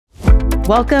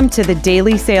Welcome to the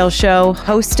Daily Sales Show,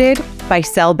 hosted by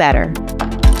Sell Better.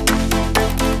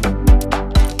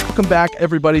 Welcome back,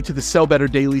 everybody, to the Sell Better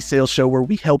Daily Sales Show, where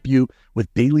we help you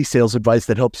with daily sales advice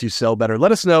that helps you sell better.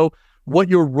 Let us know what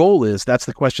your role is. That's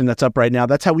the question that's up right now.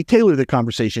 That's how we tailor the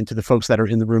conversation to the folks that are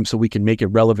in the room so we can make it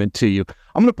relevant to you.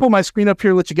 I'm going to pull my screen up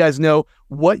here, let you guys know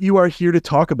what you are here to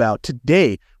talk about.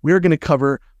 Today, we are going to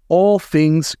cover all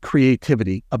things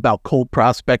creativity, about cold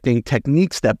prospecting,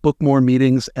 techniques that book more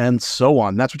meetings, and so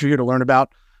on. That's what you're here to learn about.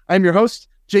 I'm your host,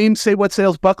 James Say What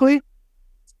Sales Buckley.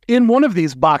 In one of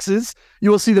these boxes,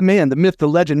 you will see the man, the myth, the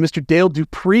legend, Mr. Dale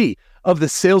Dupree of the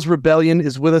Sales Rebellion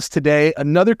is with us today.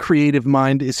 Another creative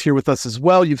mind is here with us as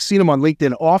well. You've seen him on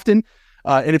LinkedIn often.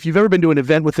 And if you've ever been to an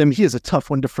event with him, he is a tough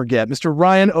one to forget. Mr.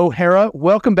 Ryan O'Hara,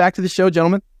 welcome back to the show,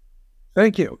 gentlemen.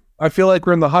 Thank you. I feel like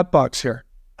we're in the hot box here.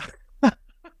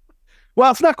 Well,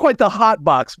 it's not quite the hot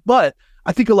box, but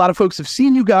I think a lot of folks have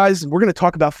seen you guys, and we're going to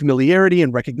talk about familiarity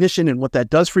and recognition and what that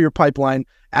does for your pipeline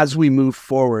as we move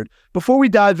forward. Before we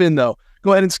dive in, though,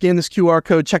 go ahead and scan this QR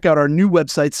code. Check out our new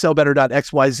website,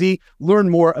 sellbetter.xyz. Learn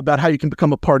more about how you can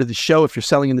become a part of the show if you're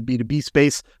selling in the B2B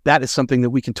space. That is something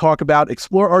that we can talk about.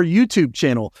 Explore our YouTube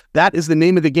channel. That is the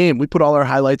name of the game. We put all our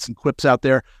highlights and clips out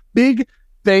there. Big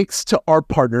thanks to our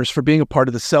partners for being a part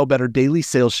of the Sell Better Daily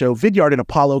Sales Show. Vidyard and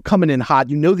Apollo coming in hot.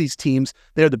 You know these teams.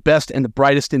 They're the best and the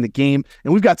brightest in the game.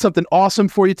 And we've got something awesome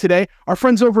for you today. Our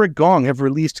friends over at Gong have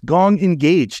released Gong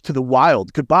Engage to the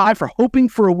wild. Goodbye for hoping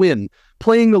for a win,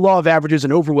 playing the law of averages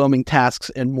and overwhelming tasks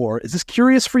and more. Is this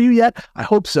curious for you yet? I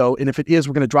hope so. And if it is,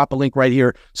 we're going to drop a link right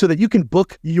here so that you can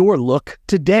book your look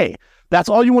today. That's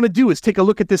all you want to do is take a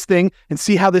look at this thing and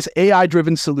see how this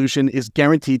AI-driven solution is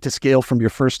guaranteed to scale from your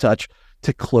first touch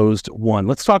to closed one.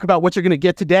 Let's talk about what you're going to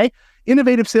get today.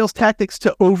 Innovative sales tactics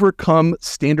to overcome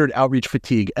standard outreach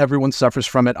fatigue. Everyone suffers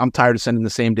from it. I'm tired of sending the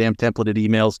same damn templated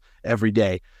emails every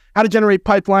day. How to generate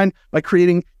pipeline by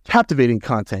creating captivating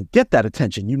content. Get that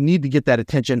attention. You need to get that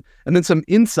attention. And then some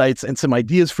insights and some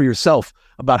ideas for yourself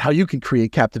about how you can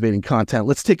create captivating content.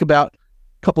 Let's take about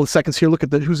a couple of seconds here. Look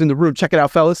at who's in the room. Check it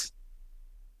out, fellas.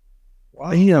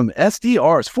 Damn,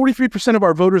 SDRs. 43% of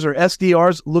our voters are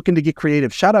SDRs looking to get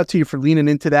creative. Shout out to you for leaning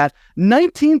into that.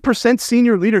 19%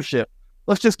 senior leadership.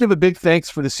 Let's just give a big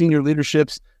thanks for the senior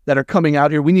leaderships that are coming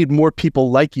out here. We need more people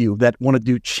like you that want to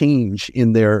do change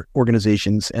in their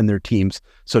organizations and their teams.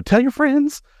 So tell your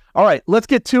friends. All right, let's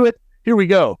get to it. Here we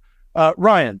go.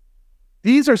 Ryan,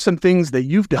 these are some things that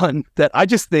you've done that I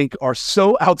just think are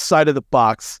so outside of the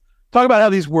box. Talk about how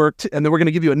these worked, and then we're going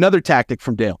to give you another tactic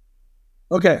from Dale.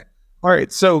 Okay. All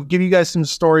right, so give you guys some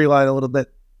storyline a little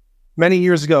bit. Many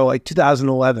years ago, like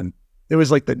 2011, it was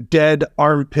like the dead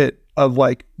armpit of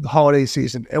like the holiday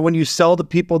season. And when you sell to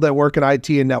people that work in IT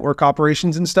and network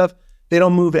operations and stuff, they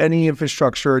don't move any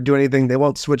infrastructure or do anything. They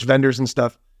won't switch vendors and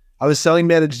stuff. I was selling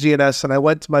managed DNS, and I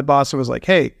went to my boss and was like,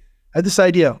 hey, I had this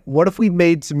idea. What if we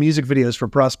made some music videos for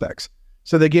prospects?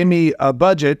 So they gave me a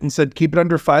budget and said, keep it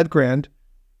under $5,000.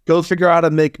 Go figure out how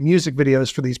to make music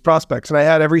videos for these prospects. And I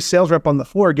had every sales rep on the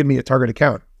floor give me a target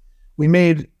account. We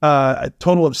made a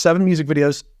total of 7 music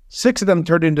videos. 6 of them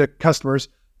turned into customers.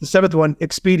 The 7th one,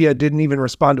 Expedia didn't even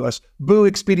respond to us. Boo,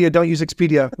 Expedia, don't use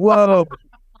Expedia. Whoa.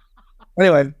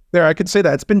 Anyway, there, I could say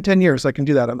that. It's been 10 years. I can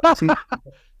do that.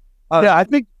 Yeah,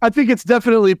 I think it's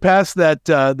definitely past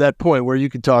that point where you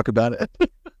can talk about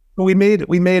it. We made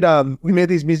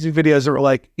these music videos that were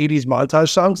like 80s montage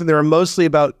songs, and they were mostly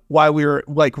about why we were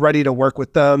like ready to work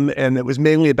with them, and it was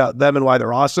mainly about them and why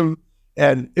they're awesome.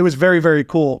 And it was very, very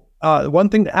cool. One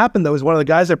thing that happened though is one of the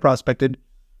guys I prospected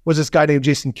was this guy named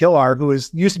Jason Killar, who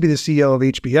used to be the CEO of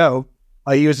HBO.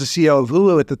 He was the CEO of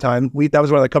Hulu at the time. That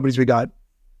was one of the companies we got,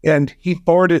 and he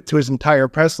forwarded it to his entire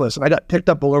press list, and I got picked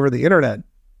up all over the internet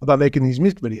about making these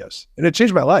music videos, and it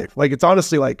changed my life. Like, it's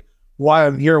honestly like why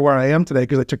I'm here where I am today,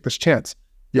 because I took this chance.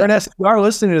 You're an SDR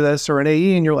listening to this, or an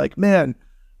AE, and you're like, man,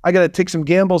 I got to take some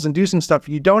gambles and do some stuff.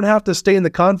 You don't have to stay in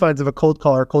the confines of a cold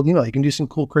call or cold email. You can do some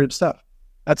cool creative stuff.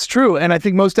 That's true. And I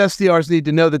think most SDRs need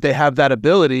to know that they have that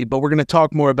ability, but we're going to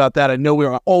talk more about that. I know we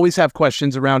always have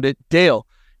questions around it. Dale,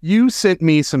 you sent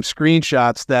me some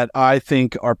screenshots that I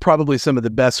think are probably some of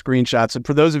the best screenshots. And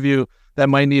for those of you that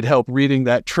might need help reading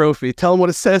that trophy, tell them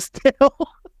what it says, Dale.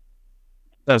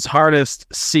 That's hardest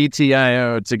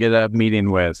CTIO to get a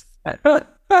meeting with.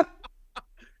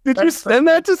 Did you send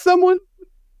that to someone?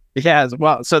 Yeah,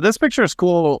 well, so this picture is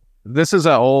cool. This is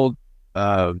an old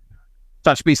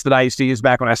touch piece that I used to use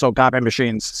back when I sold copy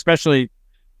machines, especially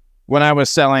when I was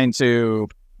selling to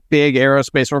big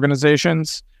aerospace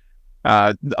organizations.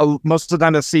 Most of the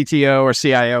time the CTO or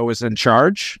CIO was in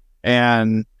charge,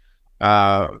 and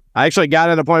I actually got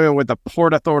an appointment with the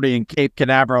Port Authority in Cape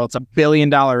Canaveral. It's $1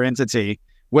 billion entity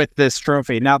with this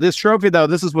trophy. Now, this trophy, though,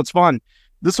 this is what's fun.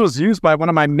 This was used by one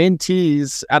of my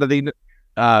mentees out of the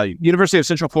University of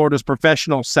Central Florida's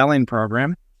professional selling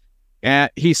program. And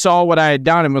he saw what I had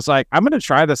done and was like, I'm going to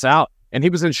try this out. And he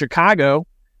was in Chicago,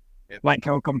 like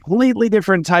a completely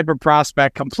different type of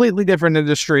prospect, completely different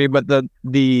industry, but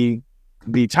the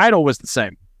title was the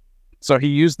same. So he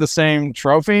used the same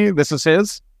trophy. This is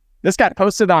his. This got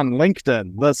posted on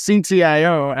LinkedIn. The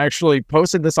CTIO actually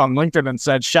posted this on LinkedIn and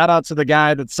said, shout out to the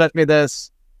guy that sent me this,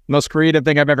 most creative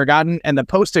thing I've ever gotten. And the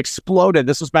post exploded.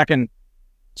 This was back in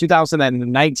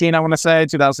 2019, I want to say,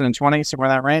 2020, somewhere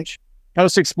in that range.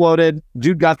 Post exploded.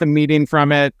 Dude got the meeting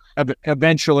from it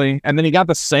eventually. And then he got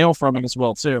the sale from it as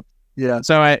well, too. Yeah.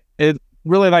 So it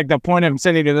really, like, the point of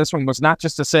sending to this one was not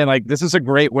just to say, like, this is a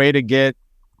great way to get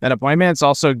an appointment. It's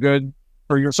also good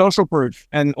for your social proof.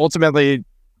 And ultimately,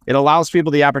 it allows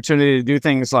people the opportunity to do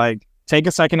things like take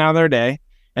a second out of their day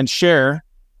and share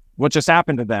what just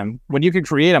happened to them. When you can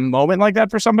create a moment like that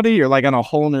for somebody, you're like on a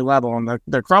whole new level. And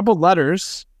the crumpled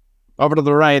letters over to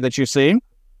the right that you see,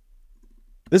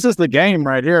 this is the game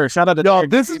right here. Shout out to Derek.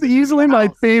 This is easily my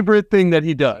favorite thing that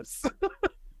he does.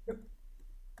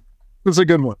 This is a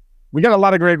good one. We got a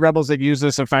lot of great rebels that use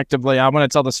this effectively. I want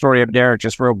to tell the story of Derek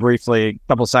just real briefly, a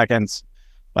couple seconds.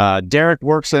 Derek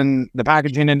works in the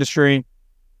packaging industry.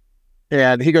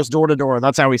 And he goes door to door.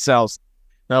 That's how he sells.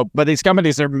 No, but these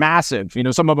companies are massive. You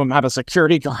know, some of them have a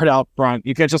security guard out front.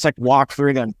 You can't just like walk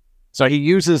through them. So he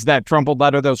uses that crumpled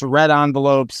letter, those red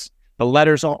envelopes, the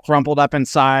letters all crumpled up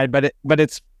inside, but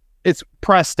it's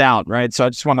pressed out, right? So I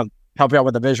just want to help you out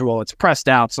with the visual. It's pressed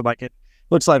out, so like it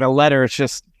looks like a letter. It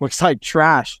just looks like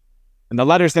trash. And the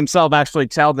letters themselves actually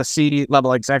tell the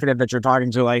C-level executive that you're talking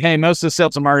to, like, hey, most of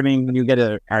sales and marketing when you get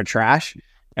are trash.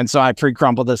 And so I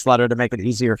pre-crumpled this letter to make it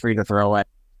easier for you to throw away.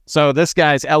 So this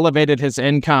guy's elevated his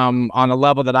income on a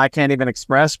level that I can't even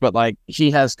express, but like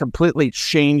he has completely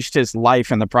changed his life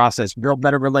in the process, built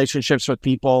better relationships with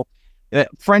people,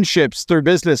 friendships through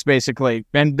business basically,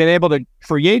 and been able to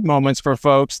create moments for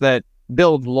folks that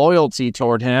build loyalty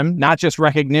toward him, not just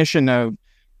recognition of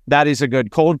that he's a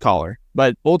good cold caller,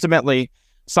 but ultimately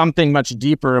something much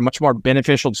deeper and much more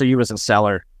beneficial to you as a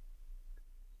seller.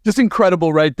 Just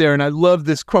incredible right there. And I love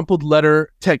this crumpled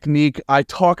letter technique. I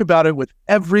talk about it with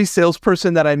every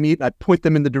salesperson that I meet. I point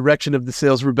them in the direction of the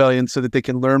Sales Rebellion so that they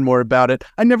can learn more about it.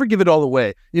 I never give it all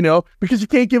away, you know, because you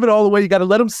can't give it all away. You got to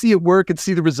let them see it work and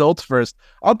see the results first.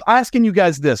 I'm asking you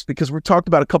guys this because we've talked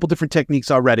about a couple different techniques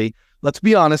already. Let's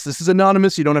be honest. This is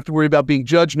anonymous. You don't have to worry about being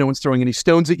judged. No one's throwing any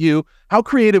stones at you. How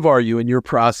creative are you in your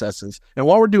processes? And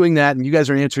while we're doing that and you guys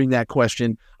are answering that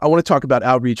question, I want to talk about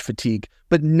outreach fatigue,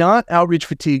 but not outreach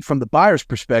fatigue from the buyer's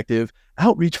perspective,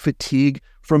 outreach fatigue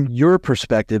from your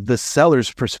perspective, the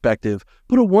seller's perspective.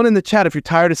 Put a 1 in the chat if you're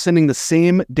tired of sending the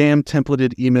same damn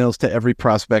templated emails to every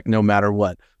prospect, no matter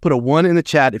what. Put a 1 in the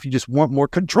chat if you just want more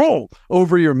control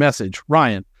over your message.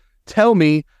 Ryan, tell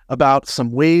me about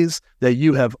some ways that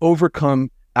you have overcome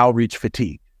outreach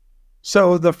fatigue.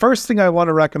 So the first thing I want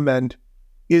to recommend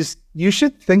is you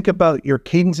should think about your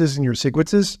cadences and your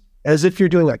sequences as if you're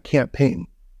doing a campaign.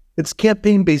 It's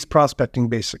campaign-based prospecting,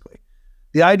 basically.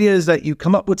 The idea is that you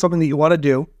come up with something that you want to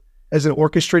do as an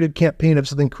orchestrated campaign of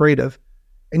something creative,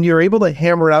 and you're able to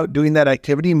hammer out doing that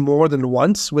activity more than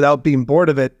once without being bored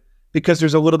of it because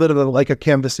there's a little bit of a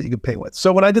canvas that you can paint with.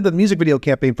 So when I did the music video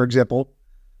campaign, for example,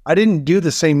 I didn't do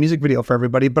the same music video for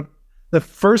everybody, but the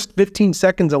first 15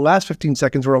 seconds and last 15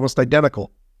 seconds were almost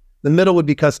identical. The middle would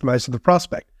be customized to the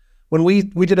prospect. When we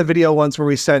did a video once where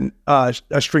we sent a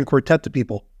string quartet to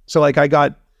people. So like I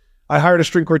hired a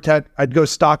string quartet. I'd go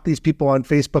stalk these people on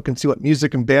Facebook and see what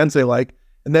music and bands they like.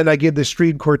 And then I gave the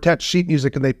string quartet sheet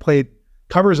music and they played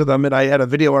covers of them. And I had a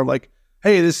video where I'm like,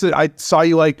 hey, I saw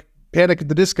you like Panic at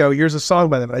the Disco. Here's a song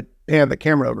by them. And I hand the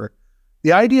camera over.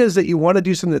 The idea is that you want to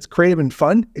do something that's creative and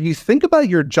fun. If you think about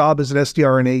your job as an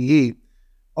SDR and AE,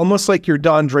 almost like you're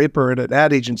Don Draper at an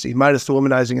ad agency, minus the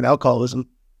womanizing and alcoholism,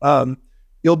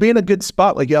 you'll be in a good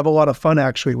spot. Like you have a lot of fun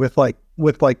actually with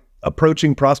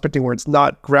approaching prospecting where it's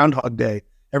not Groundhog Day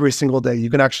every single day.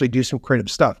 You can actually do some creative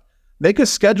stuff. Make a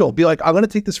schedule. Be like, I'm going to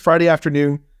take this Friday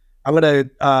afternoon. I'm going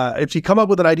to, if you come up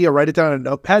with an idea, write it down on a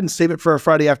notepad and save it for a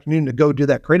Friday afternoon to go do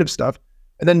that creative stuff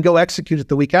and then go execute it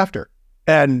the week after.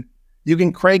 And you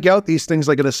can crank out these things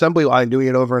like an assembly line, doing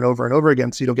it over and over and over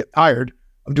again so you don't get tired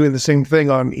of doing the same thing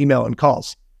on email and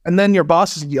calls. And then your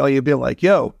bosses yell you, be like,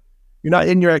 yo, you're not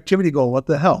in your activity goal. What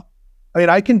the hell? I mean,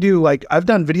 I can do I've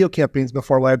done video campaigns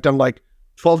before where I've done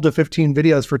 12 to 15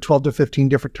 videos for 12 to 15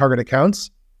 different target accounts.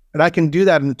 And I can do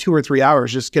that in 2 or 3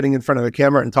 hours, just getting in front of a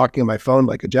camera and talking on my phone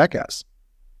like a jackass.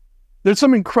 There's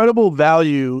some incredible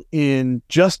value in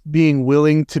just being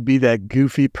willing to be that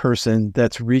goofy person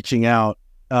that's reaching out.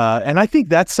 And I think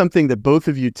that's something that both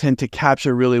of you tend to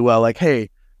capture really well. Like, hey,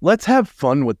 let's have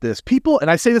fun with this. People,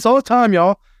 and I say this all the time,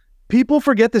 y'all, people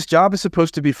forget this job is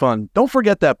supposed to be fun. Don't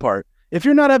forget that part. If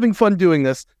you're not having fun doing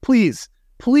this, please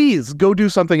go do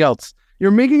something else. You're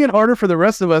making it harder for the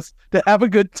rest of us to have a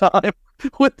good time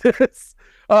with this.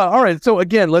 All right. So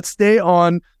again, let's stay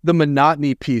on the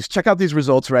monotony piece. Check out these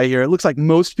results right here. It looks like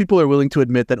most people are willing to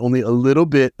admit that only a little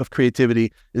bit of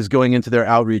creativity is going into their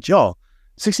outreach. Y'all,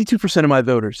 62% of my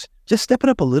voters, just step it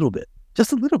up a little bit.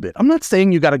 Just a little bit. I'm not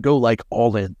saying you got to go like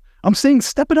all in. I'm saying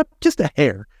step it up just a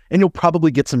hair and you'll probably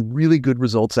get some really good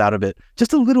results out of it.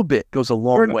 Just a little bit goes a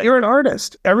long way. You're an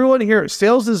artist. Everyone here,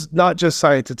 sales is not just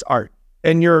science, it's art.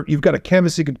 And you've got a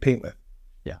canvas you can paint with.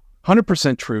 Yeah,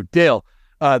 100% true. Dale,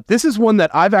 this is one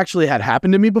that I've actually had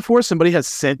happen to me before. Somebody has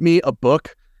sent me a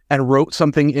book and wrote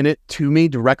something in it to me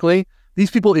directly.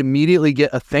 These people immediately get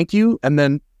a thank you. And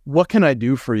then what can I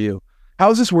do for you? How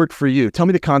has this worked for you? Tell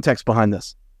me the context behind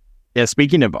this. Yeah,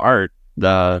 speaking of art,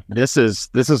 this is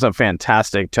a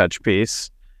fantastic touch piece.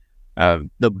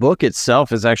 The book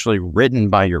itself is actually written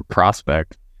by your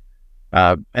prospect.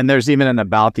 And there's even an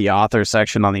about the author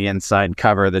section on the inside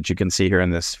cover that you can see here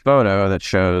in this photo that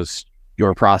shows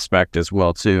your prospect as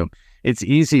well too. It's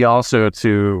easy also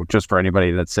to, just for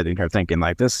anybody that's sitting here thinking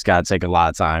like this has got to take a lot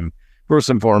of time. First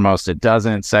and foremost, it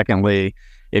doesn't. Secondly,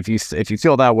 if you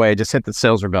feel that way, just hit the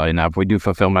Sales Rebellion app. We do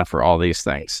fulfillment for all these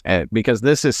things because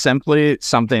this is simply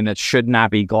something that should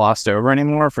not be glossed over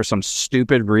anymore for some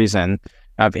stupid reason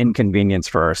of inconvenience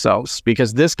for ourselves,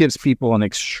 because this gives people an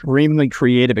extremely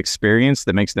creative experience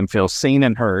that makes them feel seen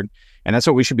and heard. And that's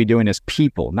what we should be doing as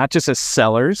people, not just as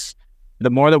sellers. The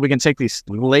more that we can take these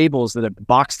labels that have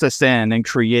boxed us in and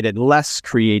created less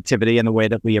creativity in the way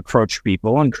that we approach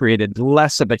people and created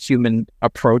less of a human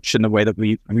approach in the way that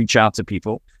we reach out to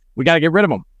people, we got to get rid of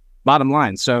them, bottom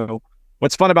line. So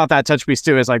what's fun about that touch piece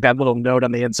too is like that little note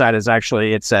on the inside is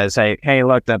actually, it says, hey,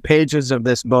 look, the pages of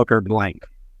this book are blank.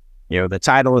 You know, the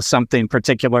title is something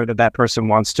particular that person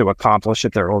wants to accomplish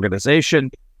at their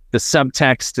organization. The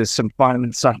subtext is some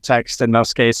fun subtext in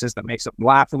most cases that makes them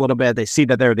laugh a little bit. They see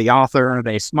that they're the author,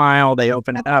 they smile, they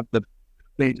open it up, the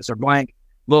pages are blank.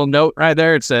 Little note right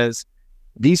there, it says,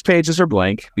 these pages are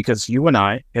blank because you and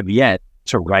I have yet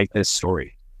to write this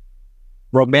story.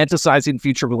 Romanticizing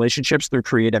future relationships through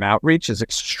creative outreach is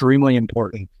extremely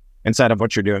important inside of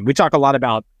what you're doing. We talk a lot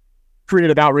about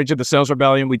creative outreach of the Sales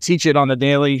Rebellion. We teach it on the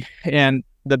daily. And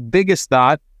the biggest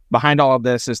thought behind all of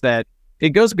this is that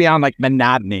it goes beyond like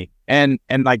monotony and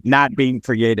like not being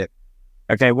creative.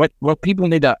 Okay. What people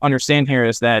need to understand here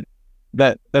is that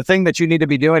the thing that you need to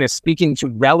be doing is speaking to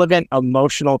relevant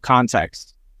emotional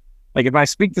context. Like if I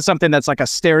speak to something that's like a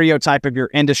stereotype of your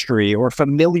industry or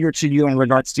familiar to you in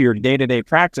regards to your day-to-day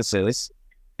practices,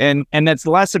 and that's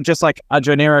less of just like a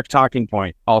generic talking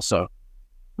point also,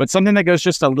 but something that goes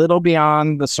just a little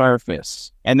beyond the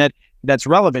surface and that's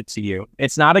relevant to you.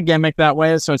 It's not a gimmick that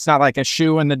way. So it's not like a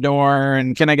shoe in the door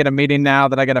and can I get a meeting now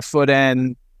that I got a foot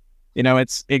in? You know,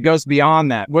 it goes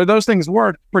beyond that. Where those things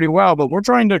work pretty well, but we're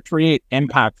trying to create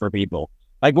impact for people.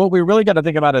 Like what we really got to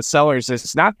think about as sellers is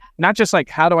it's not just like,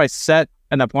 how do I set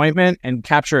an appointment and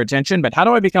capture attention, but how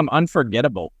do I become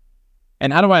unforgettable?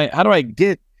 And how do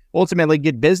I ultimately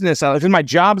get business out of it? Because my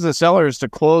job as a seller is to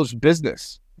close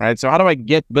business, right? So how do I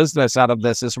get business out of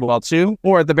this as well too?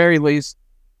 Or at the very least,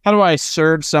 how do I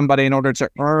serve somebody in order to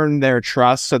earn their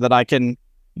trust so that I can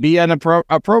be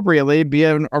appropriately be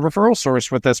a referral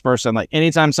source with this person? Like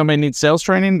anytime somebody needs sales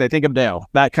training, they think of Dale,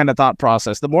 that kind of thought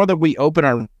process. The more that we open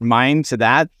our mind to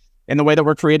that in the way that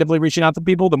we're creatively reaching out to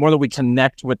people, the more that we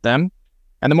connect with them.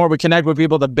 And the more we connect with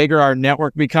people, the bigger our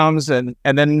network becomes. And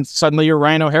then suddenly you're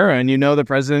Ryan O'Hara and you know the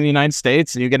president of the United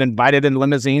States and you get invited in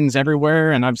limousines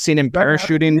everywhere. And I've seen him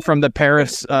parachuting from the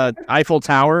Paris Eiffel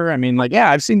Tower. I mean, like,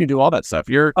 yeah, I've seen you do all that stuff.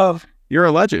 You're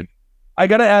a legend. I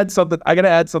got to add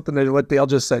something to what Dale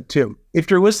just said too.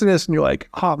 If you're listening to this and you're like,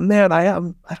 oh man, I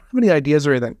don't have any ideas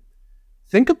or anything.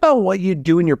 Think about what you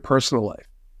do in your personal life.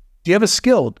 Do you have a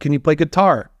skill? Can you play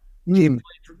guitar? Do you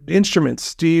play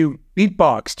instruments? Do you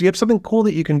beatbox? Do you have something cool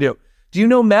that you can do? Do you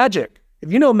know magic?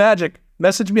 If you know magic,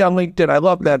 message me on LinkedIn. I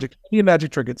love magic. Give me a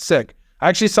magic trick. It's sick. I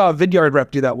actually saw a Vidyard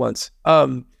rep do that once.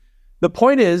 The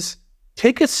point is,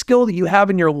 take a skill that you have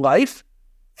in your life,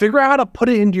 figure out how to put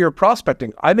it into your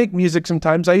prospecting. I make music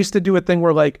sometimes. I used to do a thing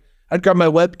where like I'd grab my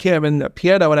webcam and a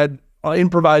piano and I'd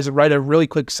improvise and write a really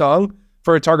quick song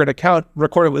for a target account,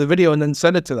 record it with a video, and then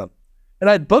send it to them. And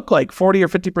I'd book like 40 or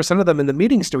 50% of them in the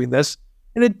meetings doing this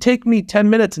And it'd take me 10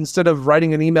 minutes instead of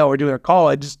writing an email or doing a call.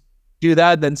 I'd just do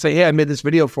that and then say, hey, I made this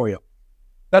video for you.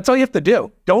 That's all you have to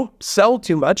do. Don't sell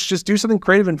too much. Just do something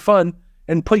creative and fun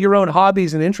and put your own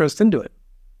hobbies and interests into it.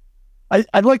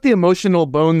 I like the emotional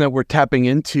bone that we're tapping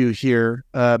into here,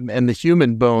 and the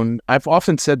human bone. I've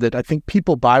often said that I think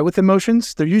people buy with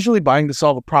emotions. They're usually buying to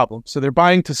solve a problem. So they're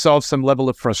buying to solve some level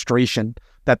of frustration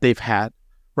that they've had,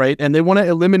 right? And they want to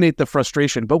eliminate the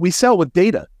frustration. But we sell with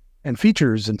data and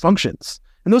features and functions.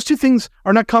 And those two things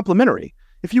are not complementary.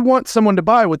 If you want someone to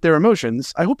buy with their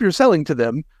emotions, I hope you're selling to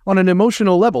them on an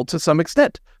emotional level to some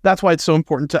extent. That's why it's so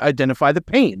important to identify the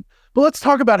pain. But let's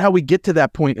talk about how we get to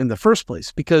that point in the first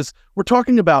place, because we're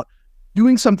talking about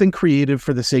doing something creative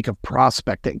for the sake of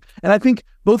prospecting. And I think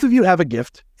both of you have a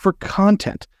gift for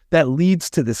content that leads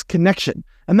to this connection.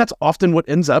 And that's often what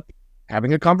ends up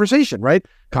having a conversation, right?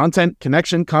 Content,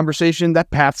 connection, conversation,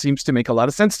 that path seems to make a lot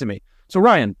of sense to me. So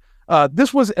Ryan,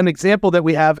 this was an example that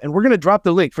we have, and we're going to drop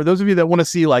the link for those of you that want to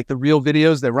see like the real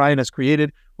videos that Ryan has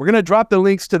created. We're going to drop the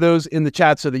links to those in the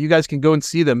chat so that you guys can go and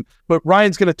see them. But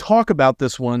Ryan's going to talk about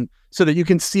this one so that you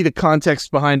can see the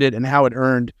context behind it and how it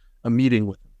earned a meeting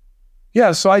with him.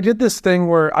 Yeah, so I did this thing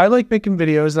where I like making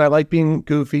videos and I like being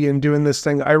goofy and doing this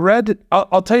thing.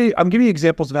 I'll tell you, I'm giving you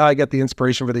examples of how I get the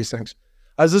inspiration for these things.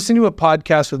 I was listening to a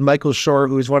podcast with Michael Schur,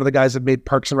 who is one of the guys that made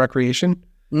Parks and Recreation.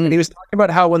 And he was talking about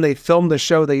how when they filmed the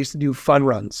show, they used to do fun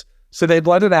runs. So they'd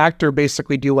let an actor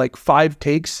basically do like 5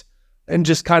 takes and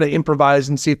just kind of improvise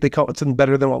and see if they come up with something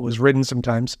better than what was written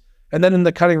sometimes. And then in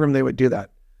the cutting room, they would do that.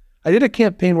 I did a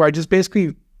campaign where I just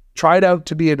basically tried out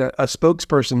to be a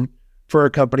spokesperson for a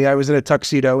company. I was in a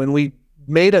tuxedo and we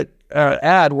made a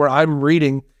ad where I'm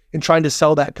reading and trying to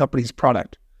sell that company's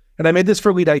product. And I made this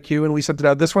for Lead IQ and we sent it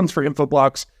out. This one's for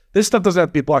Infoblox. This stuff doesn't have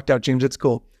to be blocked out, James. It's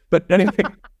cool. But anyway,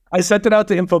 I sent it out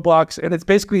to Infoblox, and it's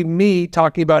basically me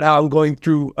talking about how I'm going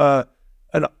through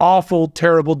an awful,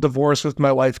 terrible divorce with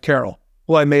my wife, Carol,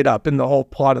 who I made up in the whole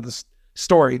plot of this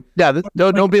story. Yeah,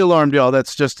 don't be alarmed, y'all.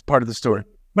 That's just part of the story.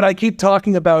 But I keep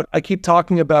talking about how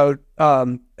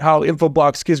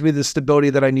Infoblox gives me the stability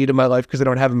that I need in my life because I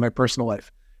don't have in my personal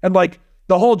life. And like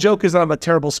the whole joke is that I'm a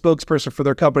terrible spokesperson for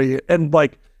their company. And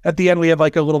like at the end, we have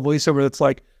like a little voiceover that's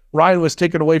like, Ryan was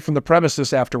taken away from the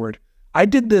premises afterward. I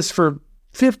did this for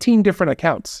 15 different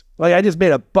accounts. Like I just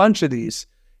made a bunch of these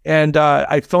and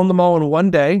I filmed them all in one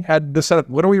day, had the setup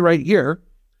literally right here,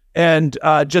 and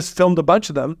just filmed a bunch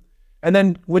of them and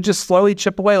then would just slowly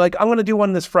chip away. Like I'm going to do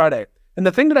one this Friday. And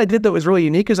the thing that I did that was really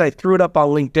unique is I threw it up on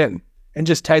LinkedIn and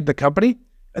just tagged the company.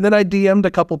 And then I DM'd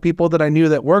a couple people that I knew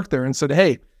that worked there and said,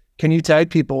 hey, can you tag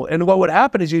people? And what would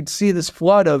happen is you'd see this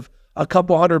flood of a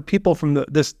couple hundred people from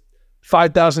this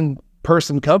 5,000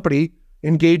 person company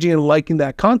engaging and liking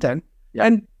that content. Yeah.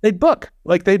 And they'd book, be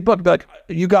like,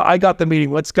 I got the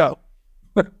meeting, let's go.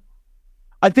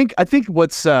 I think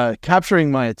what's capturing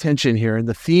my attention here and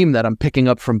the theme that I'm picking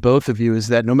up from both of you is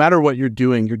that no matter what you're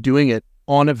doing it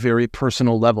on a very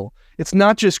personal level. It's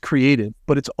not just creative,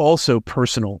 but it's also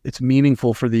personal. It's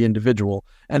meaningful for the individual.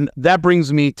 And that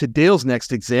brings me to Dale's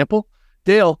next example.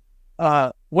 Dale,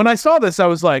 when I saw this, I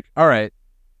was like, all right,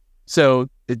 so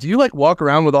do you like walk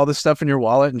around with all this stuff in your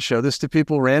wallet and show this to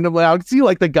people randomly? I would see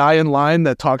like the guy in line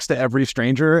that talks to every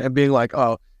stranger and being like,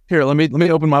 oh, here, let me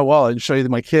open my wallet and show you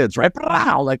my kids, right?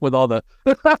 Like with all the...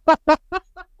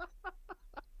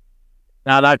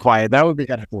 No, not quiet. That would be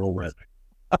kind of cool.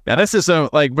 Yeah, this is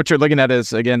like what you're looking at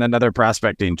is, again, another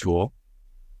prospecting tool.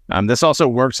 This also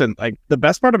works in like the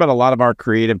best part about a lot of our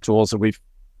creative tools that we've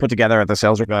put together at the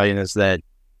Sales Rebellion is that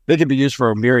they can be used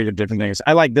for a myriad of different things.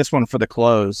 I like this one for the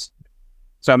close.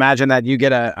 So imagine that you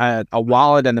get a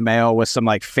wallet in the mail with some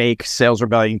like fake Sales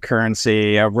Rebellion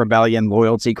currency, a Rebellion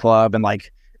loyalty club, and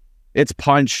like it's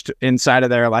punched inside of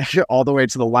there like all the way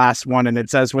to the last one. And it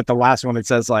says with the last one, it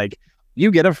says like,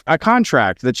 you get a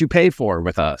contract that you pay for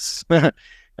with us.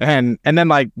 And then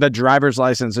like the driver's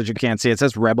license that you can't see, it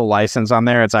says Rebel license on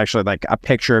there. It's actually like a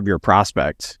picture of your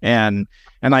prospect and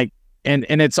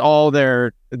it's all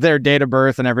their date of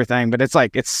birth and everything, but it's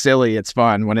like, it's silly. It's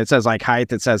fun. When it says like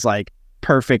height, it says like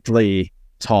perfectly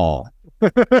tall,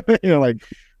 like,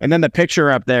 and then the picture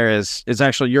up there is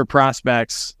actually your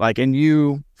prospects, like, and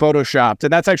you photoshopped.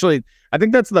 And that's actually, I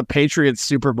think that's the Patriots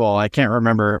Super Bowl. I can't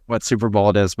remember what Super Bowl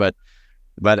it is, but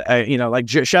like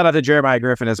shout out to Jeremiah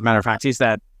Griffin. As a matter of fact, he's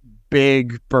that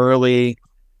big, burly,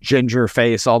 ginger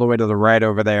face all the way to the right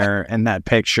over there in that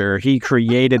picture. He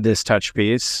created this touch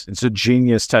piece. It's a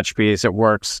genius touch piece. It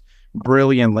works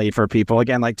brilliantly for people.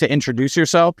 Again, like to introduce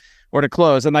yourself or to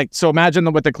close. And like, so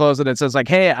imagine with the close and it says like,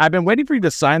 hey, I've been waiting for you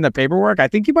to sign the paperwork. I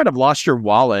think you might have lost your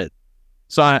wallet.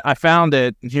 So I found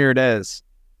it and here it is.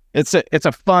 It's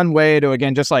a fun way to,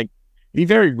 again, just like be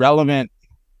very relevant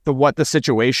to what the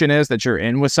situation is that you're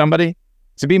in with somebody,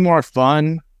 to be more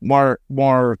fun,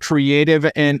 more creative.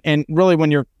 And really,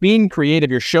 when you're being creative,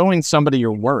 you're showing somebody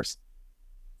your worth.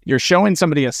 You're showing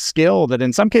somebody a skill that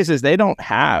in some cases they don't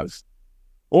have,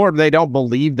 or they don't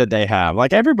believe that they have.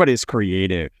 Like, everybody's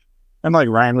creative. And like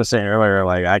Ryan was saying earlier,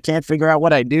 like, I can't figure out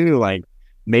what I do. Like,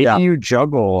 maybe you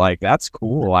juggle. Like, that's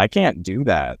cool. I can't do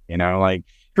that. You know, like,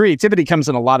 creativity comes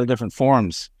in a lot of different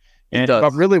forms.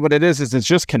 But really what it is it's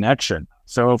just connection.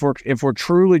 So if we're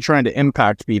truly trying to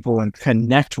impact people and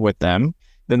connect with them,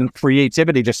 then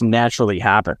creativity just naturally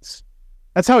happens.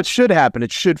 That's how it should happen.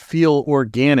 It should feel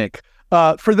organic.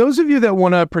 For those of you that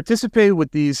want to participate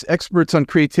with these experts on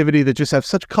creativity that just have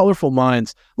such colorful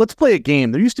minds, let's play a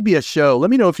game. There used to be a show. Let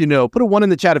me know if you know. Put a 1 in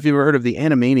the chat if you've ever heard of the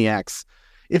Animaniacs.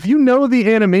 If you know the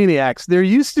Animaniacs, there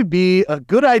used to be a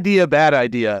good idea, bad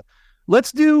idea.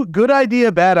 Let's do good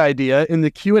idea, bad idea in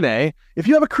the Q&A. If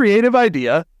you have a creative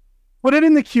idea, put it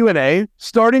in the Q&A,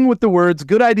 starting with the words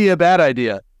good idea, bad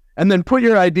idea, and then put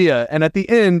your idea. And at the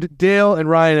end, Dale and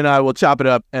Ryan and I will chop it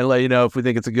up and let you know if we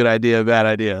think it's a good idea, bad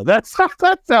idea. That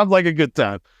sounds like a good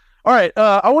time. All right.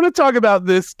 I want to talk about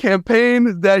this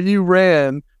campaign that you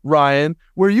ran, Ryan,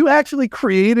 where you actually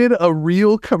created a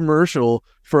real commercial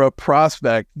for a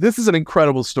prospect. This is an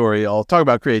incredible story, y'all. Talk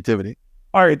about creativity.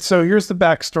 All right. So here's the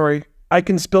backstory. I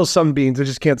can spill some beans. I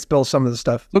just can't spill some of the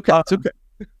stuff. Okay. It's okay.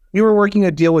 We were working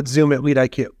a deal with Zoom at Lead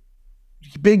IQ.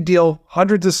 Big deal.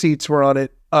 Hundreds of seats were on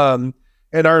it. And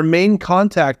our main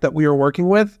contact that we were working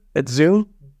with at Zoom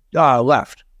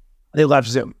left. They left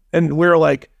Zoom. And we were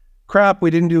like, crap, we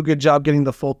didn't do a good job getting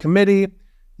the full committee.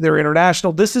 They're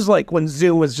international. This is like when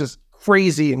Zoom was just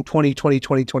crazy in 2020,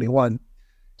 2021.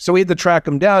 So we had to track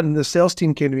them down. And the sales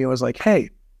team came to me and was like,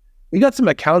 hey, we got some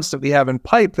accounts that we have in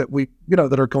pipe that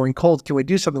that are going cold. Can we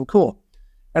do something cool?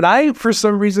 And I, for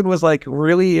some reason, was like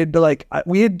really into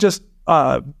we had just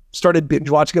started binge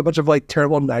watching a bunch of like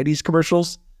terrible 90s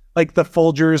commercials, like the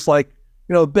Folgers,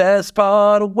 best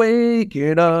part of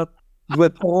waking up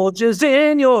with Folgers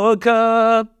in your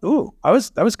cup. Ooh,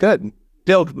 that was good.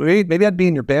 Dale, maybe I'd be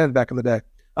in your band back in the day.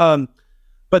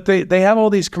 But they have all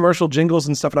these commercial jingles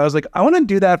and stuff. And I was like, I want to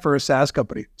do that for a SaaS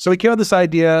company. So we came up with this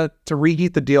idea to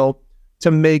reheat the deal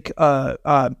to make a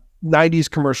 90s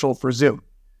commercial for Zoom.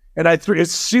 And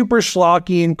it's super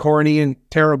schlocky and corny and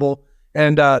terrible.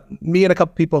 And me and a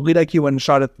couple people at Lead IQ went and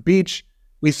shot at the beach.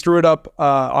 We threw it up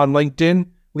on LinkedIn.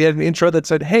 We had an intro that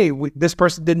said, hey, this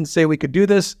person didn't say we could do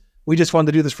this. We just wanted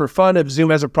to do this for fun. If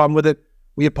Zoom has a problem with it,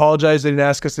 we apologize. They didn't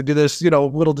ask us to do this,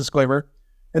 little disclaimer.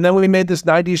 And then we made this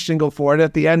 90s jingle for it.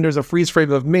 At the end, there's a freeze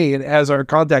frame of me and it has our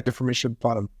contact information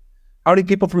on them. How many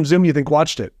people from Zoom you think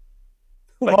watched it?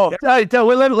 Let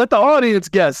the audience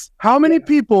guess. How many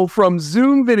people from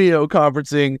Zoom video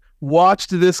conferencing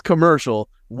watched this commercial?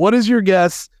 What is your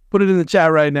guess? Put it in the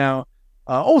chat right now.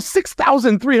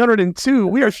 6,302.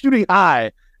 We are shooting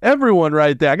high. Everyone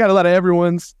right there. I got a lot of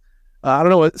everyone's. I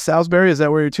don't know what, Salisbury, is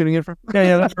that where you're tuning in from?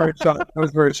 Yeah, that's very shot. That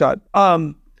was very shot.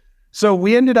 So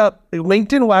we ended up,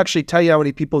 LinkedIn will actually tell you how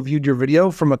many people viewed your video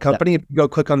from a company. If you go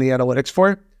click on the analytics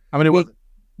for it. How many was it?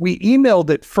 We emailed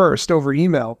it first over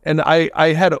email. And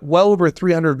I had well over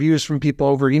 300 views from people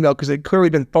over email because it clearly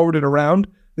been forwarded around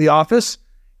the office.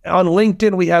 On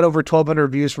LinkedIn, we had over 1,200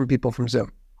 views from people from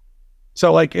Zoom.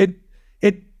 So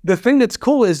the thing that's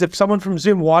cool is if someone from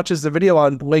Zoom watches the video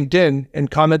on LinkedIn and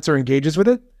comments or engages with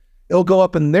it, it'll go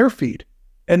up in their feed.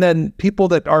 And then people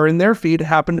that are in their feed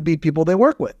happen to be people they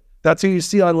work with. That's who you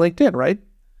see on LinkedIn, right?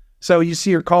 So you see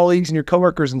your colleagues and your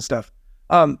coworkers and stuff.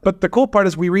 But the cool part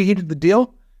is we reheated the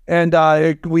deal and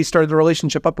we started the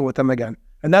relationship up with them again.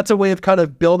 And that's a way of kind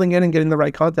of building in and getting the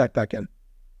right contact back in.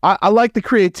 I like the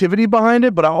creativity behind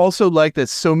it, but I also like that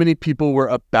so many people were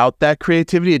about that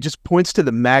creativity. It just points to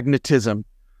the magnetism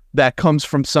that comes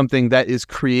from something that is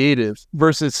creative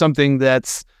versus something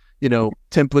that's,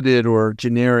 templated or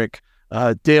generic.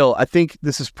 Dale, I think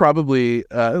this is probably,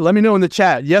 let me know in the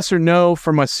chat, yes or no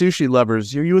for my sushi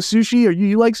lovers. Are you a sushi? Are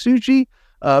you like sushi?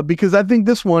 Because I think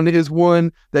this one is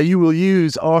one that you will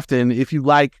use often if you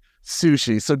like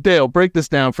sushi. So Dale, break this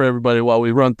down for everybody while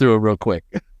we run through it real quick.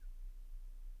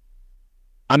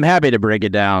 I'm happy to break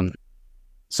it down.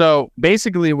 So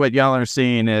basically what y'all are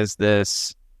seeing is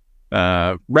this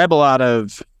rebel out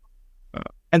of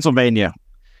Pennsylvania.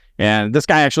 And this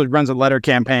guy actually runs a letter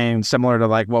campaign similar to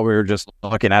like what we were just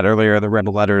looking at earlier, the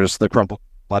rebel letters, the crumple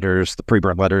letters, the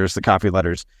pre-burnt letters, the coffee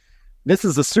letters. This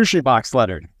is the sushi box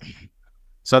letter.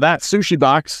 So that sushi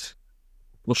box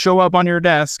will show up on your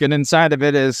desk, and inside of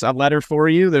it is a letter for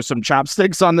you. There's some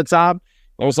chopsticks on the top.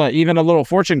 There's even a little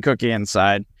fortune cookie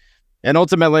inside. And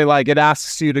ultimately, like, it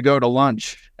asks you to go to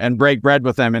lunch and break bread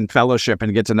with them and fellowship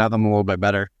and get to know them a little bit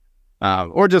better.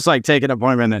 Or just like take an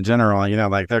appointment in general,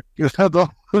 like they're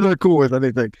cool with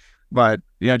anything. But,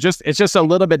 it's just a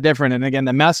little bit different. And again,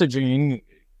 the messaging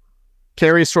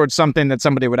carries towards something that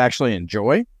somebody would actually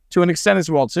enjoy to an extent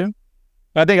as well, too.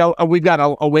 I think we've got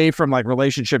away from like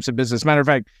relationships and business. Matter of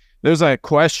fact, there's a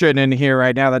question in here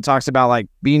right now that talks about like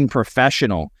being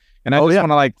professional. And I just want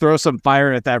to like throw some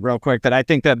fire at that real quick, that I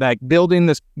think that like building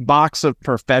this box of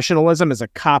professionalism is a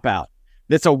cop-out.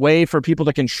 It's a way for people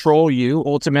to control you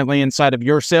ultimately inside of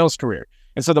your sales career.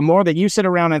 And so the more that you sit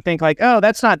around and think like, oh,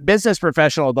 that's not business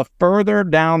professional, the further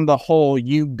down the hole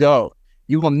you go.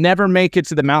 You will never make it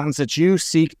to the mountains that you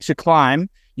seek to climb.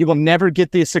 You will never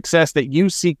get the success that you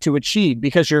seek to achieve,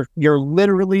 because you're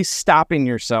literally stopping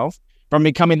yourself from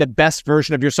becoming the best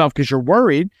version of yourself because you're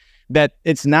worried that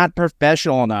it's not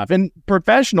professional enough. And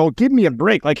professional, give me a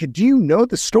break. Like, do you know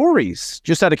the stories,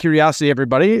 just out of curiosity,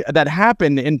 everybody, that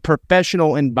happen in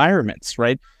professional environments,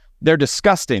 right? They're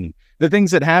disgusting. The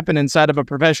things that happen inside of a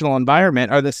professional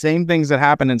environment are the same things that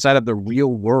happen inside of the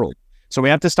real world. So we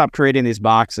have to stop creating these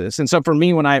boxes. And so for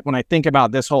me, when I think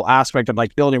about this whole aspect of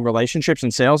like building relationships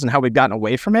and sales and how we've gotten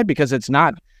away from it, because it's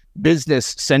not business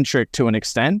centric to an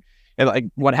extent, like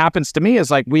what happens to me is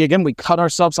like we cut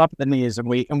ourselves up at the knees and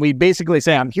we basically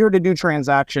say, I'm here to do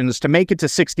transactions, to make it to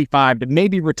 65, to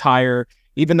maybe retire,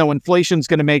 even though inflation's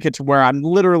going to make it to where I'm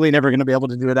literally never going to be able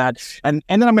to do that. And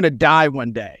then I'm going to die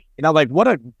one day. Like what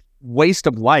a waste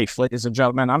of life, ladies and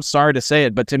gentlemen. I'm sorry to say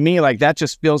it, but to me, like that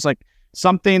just feels like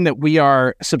something that we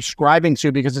are subscribing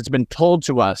to because it's been told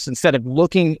to us, instead of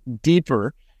looking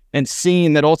deeper and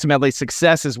seeing that ultimately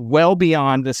success is well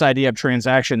beyond this idea of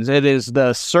transactions. It is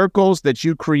the circles that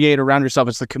you create around yourself.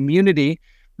 It's the community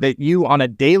that you on a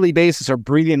daily basis are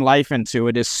breathing life into.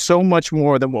 It is so much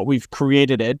more than what we've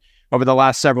created it over the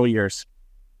last several years.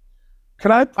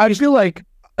 I feel like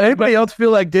anybody else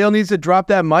feel like Dale needs to drop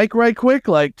that mic right quick?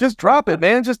 Like, just drop it,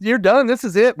 man. Just, you're done. This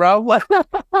is it, bro.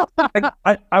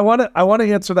 I want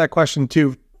to answer that question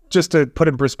too, just to put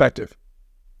in perspective.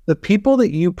 The people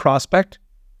that you prospect,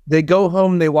 they go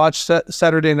home, they watch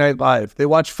Saturday Night Live, they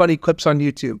watch funny clips on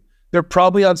YouTube. They're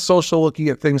probably on social looking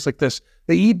at things like this.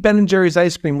 They eat Ben & Jerry's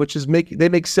ice cream, which is they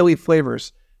make silly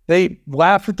flavors. They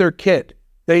laugh at their kid.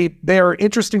 They are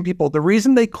interesting people. The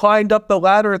reason they climbed up the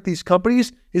ladder at these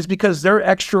companies is because they're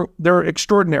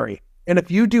extraordinary. And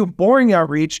if you do boring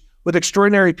outreach with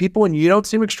extraordinary people and you don't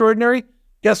seem extraordinary,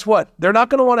 guess what? They're not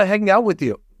going to want to hang out with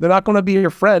you. They're not going to be your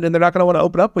friend, and they're not going to want to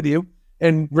open up with you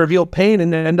and reveal pain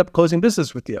and end up closing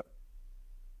business with you.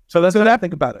 So that's what I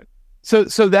think about it. So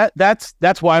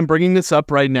that's why I'm bringing this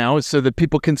up right now, is so that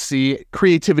people can see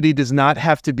creativity does not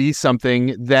have to be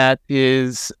something that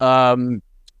is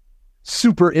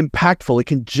super impactful. It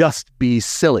can just be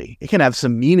silly. It can have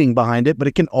some meaning behind it, but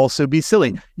it can also be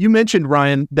silly. You mentioned,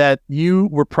 Ryan, that you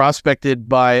were prospected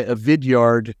by a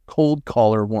Vidyard cold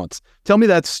caller once. Tell me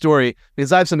that story,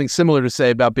 because I have something similar to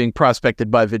say about being prospected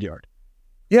by Vidyard.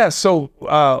 Yeah, so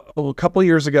a couple of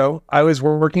years ago, I was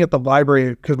working at the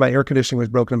library because my air conditioning was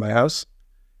broken in my house.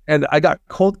 And I got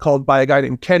cold called by a guy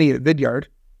named Kenny at Vidyard.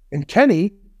 And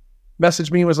Kenny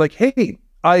messaged me and was like, hey,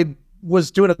 I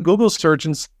was doing a Google search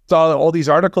and saw all these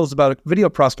articles about a video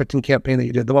prospecting campaign that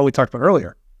you did, the one we talked about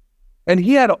earlier. And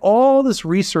he had all this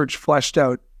research fleshed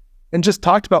out and just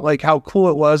talked about like how cool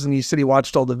it was. And he said he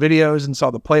watched all the videos and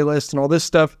saw the playlist and all this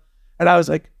stuff. And I was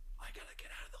like, I gotta get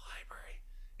out of the library.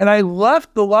 And I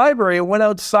left the library and went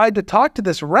outside to talk to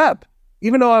this rep,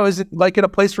 even though I was like in a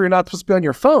place where you're not supposed to be on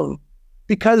your phone,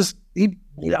 because he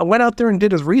went out there and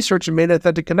did his research and made an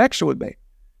authentic connection with me.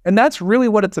 And that's really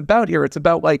what it's about here. It's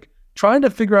about like trying to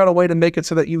figure out a way to make it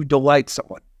so that you delight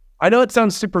someone. I know it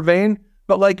sounds super vain,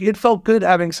 but like it felt good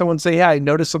having someone say, yeah, I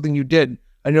noticed something you did.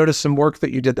 I noticed some work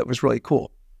that you did that was really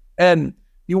cool. And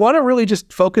you want to really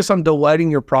just focus on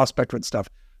delighting your prospect with stuff.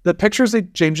 The pictures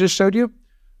that James just showed you,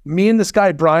 me and this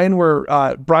guy, Brian,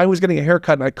 Brian was getting a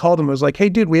haircut and I called him. I was like, hey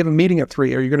dude, we have a meeting at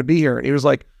 3. Are you going to be here? And he was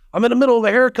like, I'm in the middle of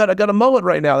the haircut. I got a mullet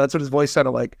right now. That's what his voice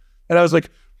sounded like. And I was like,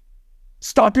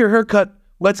 stop your haircut.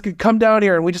 Come down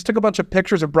here. And we just took a bunch of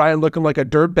pictures of Brian looking like a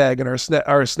dirtbag in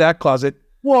our snack closet.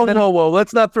 Whoa.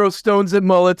 Let's not throw stones at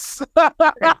mullets.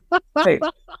 Hey,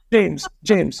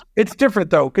 James, it's different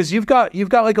though. Cause you've got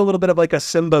like a little bit of like a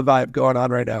Simba vibe going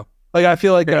on right now. Like, I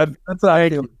feel like that's what I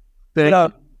do.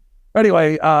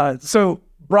 Anyway, so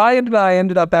Brian and I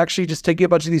ended up actually just taking a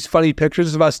bunch of these funny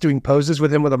pictures of us doing poses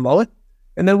with him with a mullet.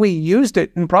 And then we used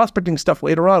it in prospecting stuff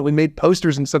later on. We made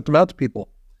posters and sent them out to people.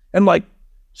 And like,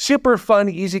 super fun,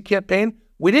 easy campaign.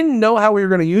 We didn't know how we were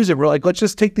going to use it. We're like, let's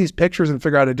just take these pictures and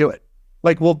figure out how to do it.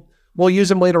 Like, we'll we'll use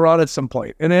them later on at some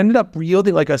point. And it ended up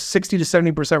yielding like a 60 to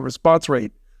 70% response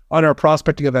rate on our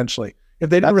prospecting eventually. If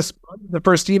they didn't respond to the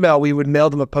first email, we would mail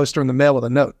them a poster in the mail with a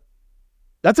note.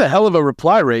 That's a hell of a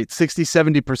reply rate, 60,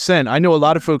 70%. I know a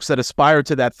lot of folks that aspire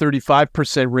to that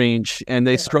 35% range, and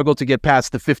they struggle to get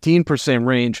past the 15%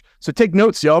 range. So take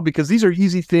notes, y'all, because these are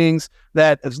easy things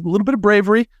that a little bit of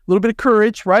bravery, a little bit of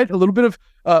courage, right? A little bit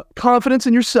of confidence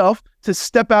in yourself to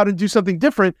step out and do something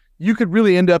different. You could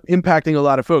really end up impacting a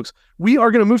lot of folks. We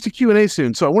are going to move to Q&A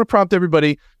soon, so I want to prompt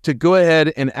everybody to go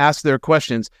ahead and ask their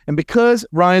questions. And because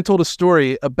Ryan told a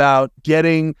story about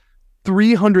getting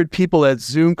 300 people at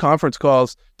Zoom conference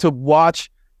calls to watch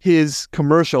his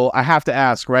commercial, I have to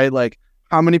ask, right? Like,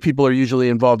 how many people are usually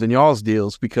involved in y'all's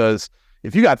deals? Because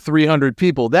if you got 300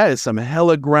 people, that is some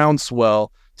hella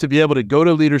groundswell to be able to go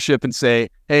to leadership and say,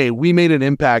 hey, we made an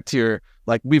impact here.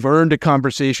 Like, we've earned a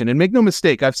conversation. And make no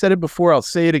mistake, I've said it before, I'll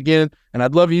say it again, and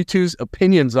I'd love you two's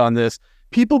opinions on this.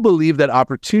 People believe that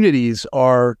opportunities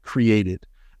are created.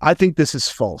 I think this is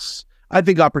false. I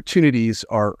think opportunities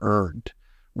are earned.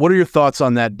 What are your thoughts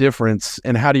on that difference,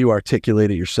 and how do you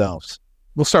articulate it yourselves?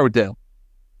 We'll start with Dale.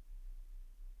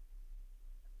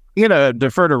 I'm going to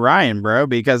defer to Ryan, bro,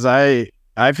 because I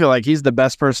feel like he's the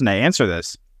best person to answer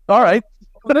this. All right.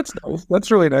 That's nice. That's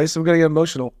really nice. I'm going to get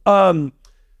emotional.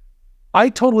 I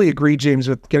totally agree, James,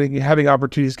 with having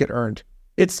opportunities get earned.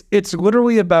 It's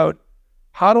literally about,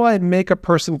 how do I make a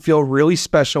person feel really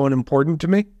special and important to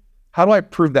me? How do I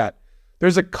prove that?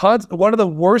 There's one of the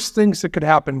worst things that could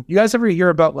happen. You guys ever hear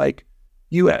about, like,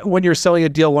 when you're selling a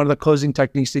deal, one of the closing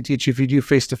techniques they teach you if you do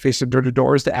face-to-face and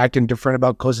door-to-door is to act indifferent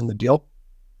about closing the deal.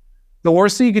 The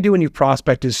worst thing you can do when you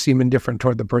prospect is seem indifferent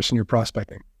toward the person you're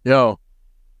prospecting. Yo.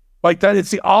 Like that, it's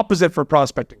the opposite for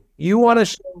prospecting. You want to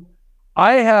show,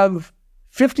 I have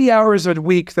 50 hours a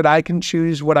week that I can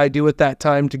choose what I do at that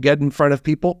time to get in front of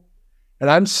people.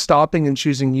 And I'm stopping and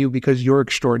choosing you because you're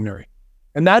extraordinary.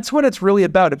 And that's what it's really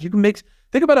about. If you can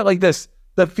think about it like this,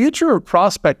 the future of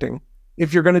prospecting,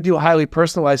 if you're going to do highly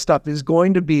personalized stuff, is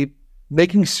going to be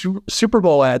making Super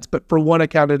Bowl ads, but for one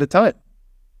account at a time.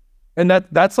 And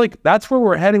that's where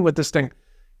we're heading with this thing.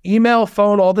 Email,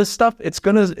 phone, all this stuff, it's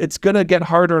gonna get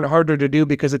harder and harder to do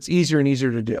because it's easier and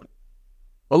easier to do.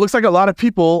 Well, it looks like a lot of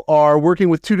people are working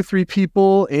with 2 to 3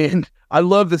 people, and I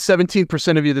love the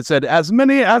 17% of you that said as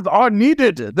many as are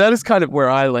needed. That is kind of where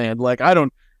I land. Like,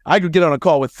 I could get on a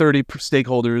call with 30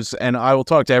 stakeholders, and I will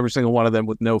talk to every single one of them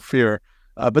with no fear.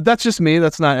 But that's just me.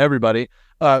 That's not everybody.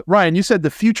 Ryan, you said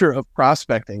the future of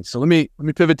prospecting. So let me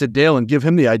pivot to Dale and give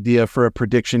him the idea for a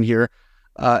prediction here.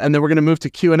 And then we're going to move to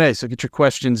Q&A. So get your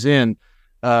questions in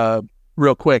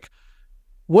real quick.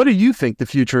 What do you think the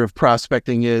future of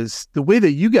prospecting is? The way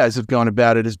that you guys have gone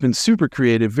about it has been super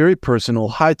creative, very personal,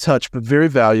 high touch, but very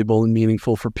valuable and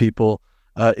meaningful for people.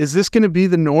 Is this going to be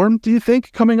the norm, do you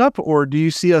think, coming up, or do you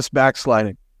see us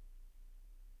backsliding?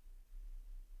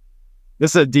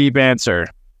 This is a deep answer.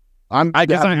 I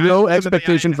have no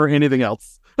expectation for anything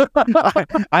else.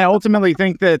 I ultimately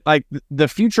think that, like, the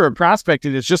future of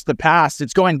prospecting is just the past.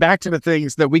 It's going back to the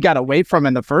things that we got away from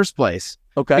in the first place.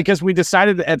 Okay. Because we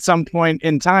decided at some point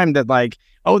in time that, like,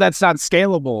 oh, that's not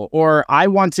scalable, or I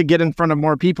want to get in front of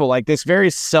more people. Like, this very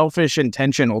selfish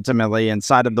intention ultimately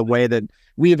inside of the way that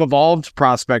we have evolved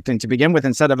prospecting to begin with,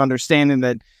 instead of understanding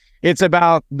that it's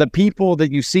about the people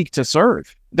that you seek to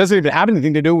serve. It doesn't even have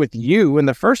anything to do with you in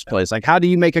the first place. Like, how do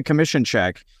you make a commission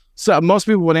check? So most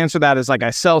people would answer that as, like, I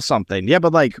sell something. Yeah,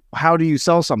 but, like, how do you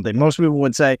sell something? Most people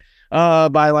would say,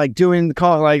 by, like, doing the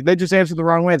call. Like, they just answer the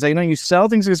wrong way. It's like, you sell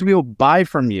things because people buy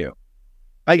from you.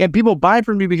 Like, and people buy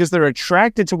from you because they're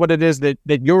attracted to what it is that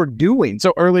you're doing.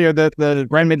 So earlier, the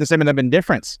Ryan made the statement of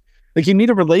indifference. Like, you need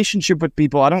a relationship with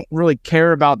people. I don't really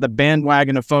care about the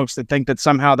bandwagon of folks that think that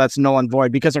somehow that's null and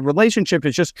void, because a relationship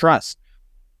is just trust.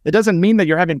 It doesn't mean that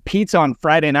you're having pizza on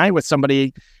Friday night with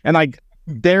somebody and, like,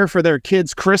 there for their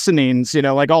kids' christenings,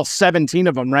 like all 17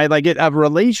 of them, right? Like, a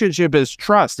relationship is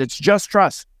trust. It's just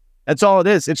trust. That's all it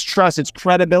is. It's trust. It's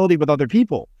credibility with other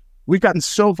people. We've gotten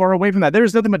so far away from that.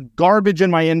 There's nothing but garbage in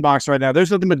my inbox right now.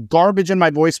 There's nothing but garbage in my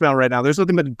voicemail right now. There's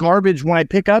nothing but garbage when I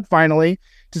pick up finally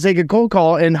to take a cold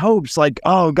call in hopes, like,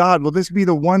 oh God, will this be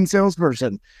the one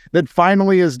salesperson that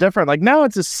finally is different? Like, no,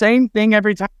 it's the same thing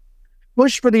every time.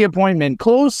 Push for the appointment,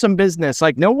 close some business.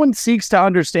 Like, no one seeks to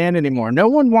understand anymore. No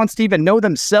one wants to even know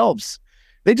themselves.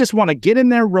 They just want to get in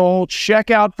their role, check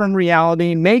out from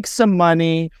reality, make some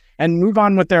money, and move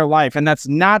on with their life. And that's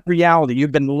not reality.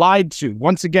 You've been lied to,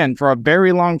 once again, for a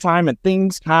very long time, and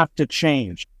things have to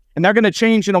change. And they're going to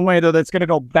change in a way, though, that's going to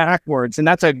go backwards. And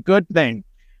that's a good thing.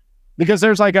 Because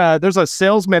there's a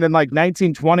salesman in, like,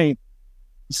 1920,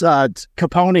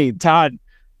 Capone, Todd.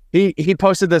 He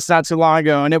posted this not too long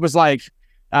ago, and it was like,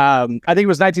 I think it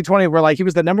was 1920, where like he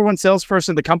was the number one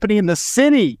salesperson in the company in the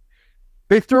city.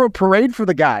 They threw a parade for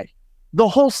the guy. The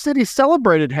whole city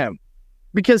celebrated him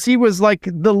because he was like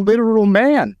the literal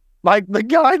man, like the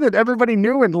guy that everybody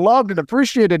knew and loved and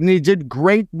appreciated, and he did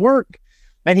great work.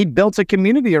 And he built a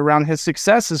community around his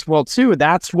success as well, too.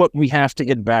 That's what we have to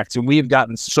get back to. We've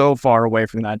gotten so far away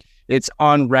from that. It's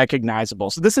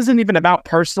unrecognizable. So this isn't even about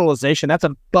personalization. That's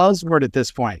a buzzword at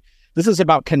this point. This is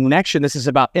about connection. This is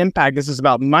about impact. This is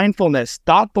about mindfulness,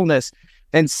 thoughtfulness,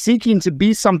 and seeking to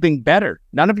be something better.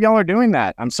 None of y'all are doing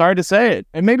that. I'm sorry to say it.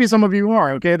 And maybe some of you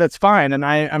are. Okay, that's fine. And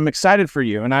I'm excited for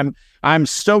you. And I'm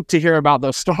stoked to hear about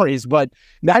those stories. But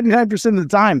 99% of the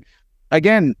time,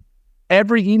 again,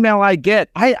 every email I get,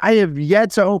 I have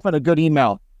yet to open a good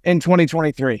email in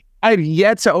 2023. I have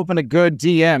yet to open a good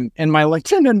DM in my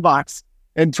LinkedIn inbox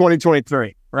in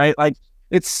 2023, right? Like,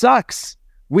 it sucks.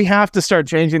 We have to start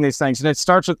changing these things. And it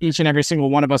starts with each and every single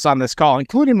one of us on this call,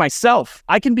 including myself.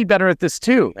 I can be better at this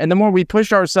too. And the more we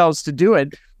push ourselves to do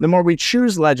it, the more we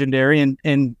choose Legendary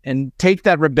and take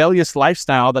that rebellious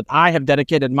lifestyle that I have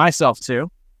dedicated myself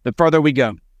to, the further we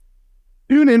go.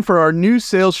 Tune in for our new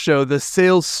sales show, The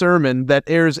Sales Sermon, that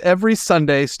airs every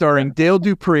Sunday, starring Dale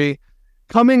Dupree,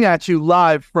 coming at you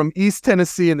live from East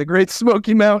Tennessee in the Great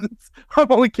Smoky Mountains.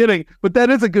 I'm only kidding, but that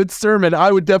is a good sermon.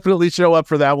 I would definitely show up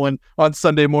for that one on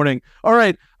Sunday morning. All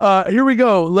right, here we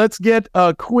go. Let's get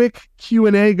a quick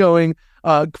Q&A going.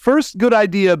 First good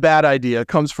idea, bad idea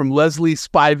comes from Leslie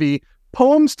Spivey.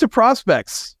 Poems to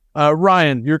prospects.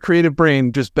 Ryan, your creative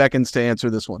brain just beckons to answer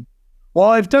this one. Well,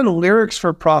 I've done lyrics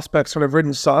for prospects when I've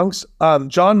written songs.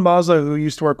 John Mazza, who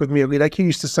used to work with me at LeadIQ,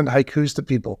 used to send haikus to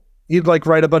people. He'd like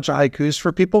write a bunch of haikus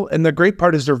for people. And the great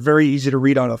part is they're very easy to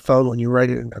read on a phone when you write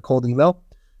it in a cold email.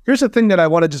 Here's the thing that I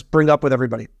want to just bring up with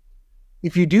everybody.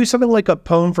 If you do something like a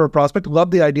poem for a prospect,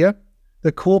 love the idea.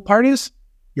 The cool part is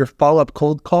your follow-up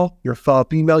cold call, your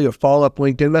follow-up email, your follow-up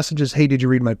LinkedIn messages. Hey, did you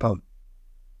read my poem?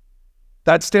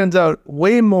 That stands out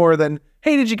way more than,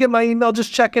 hey, did you get my email?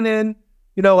 Just checking in.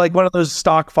 You know, like one of those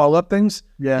stock follow-up things.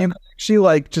 Yeah. You can actually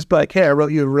like just be like, hey, I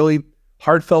wrote you a really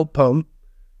heartfelt poem.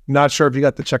 Not sure if you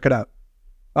got to check it out.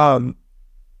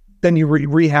 Then you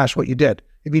rehash what you did.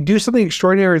 If you do something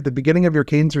extraordinary at the beginning of your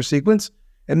cadence or sequence,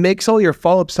 it makes all your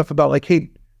follow-up stuff about like, hey,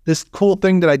 this cool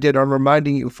thing that I did, I'm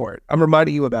reminding you for it. I'm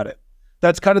reminding you about it.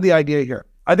 That's kind of the idea here.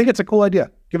 I think it's a cool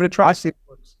idea. Give it a try. See if it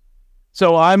works.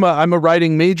 So I'm a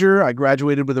writing major. I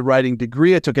graduated with a writing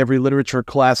degree. I took every literature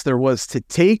class there was to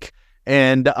take.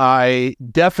 And I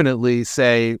definitely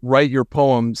say, write your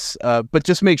poems, but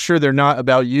just make sure they're not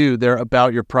about you. They're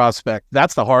about your prospect.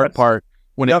 That's the hard part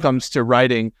when it comes to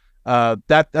writing.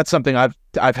 That's something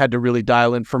I've had to really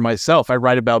dial in for myself. I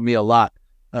write about me a lot.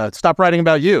 Stop writing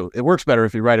about you. It works better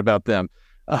if you write about them.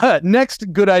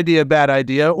 Next, good idea, bad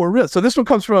idea, or real. So this one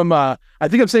comes from, I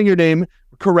think I'm saying your name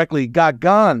correctly,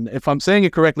 Gagan. If I'm saying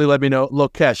it correctly, let me know.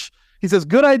 Lokesh. He says,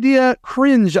 good idea,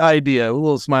 cringe idea. A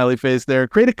little smiley face there.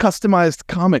 Create a customized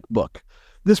comic book.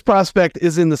 This prospect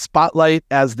is in the spotlight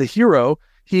as the hero.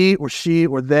 He or she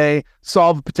or they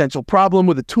solve a potential problem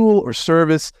with a tool or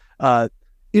service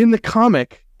in the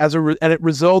comic and it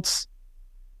results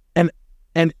and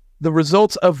the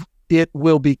results of it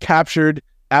will be captured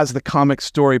as the comic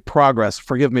story progress.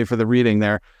 Forgive me for the reading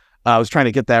there. I was trying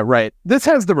to get that right. This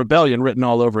has the rebellion written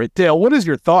all over it. Dale, what is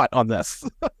your thought on this?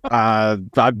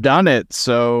 I've done it,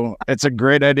 so it's a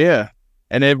great idea,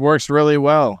 and it works really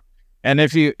well. And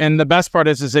the best part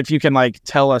is if you can like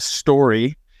tell a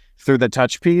story through the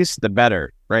touch piece, the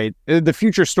better, right? The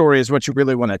future story is what you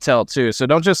really want to tell too. So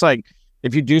don't just like,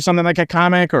 if you do something like a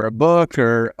comic or a book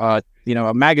or a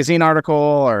magazine article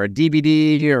or a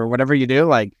DVD or whatever you do,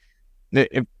 like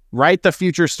write the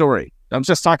future story. Don't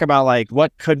just talk about like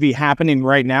what could be happening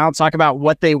right now. Talk about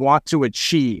what they want to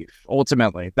achieve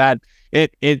ultimately. That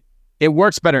it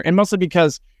works better. And mostly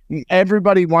because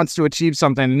everybody wants to achieve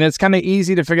something. And it's kind of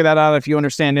easy to figure that out if you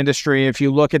understand industry, if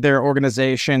you look at their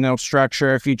organizational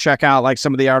structure, if you check out like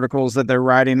some of the articles that they're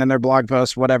writing in their blog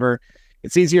posts, whatever.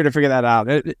 It's easier to figure that out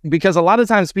because a lot of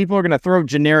times people are going to throw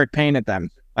generic pain at them.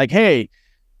 Like, hey,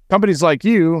 companies like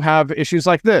you have issues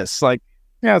like this. Like,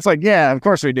 yeah, it's like, yeah, of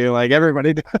course we do. Like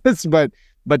everybody does, but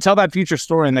tell that future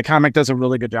story, and the comic does a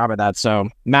really good job of that. So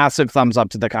massive thumbs up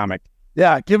to the comic.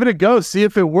 Yeah, give it a go. See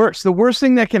if it works. The worst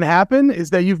thing that can happen is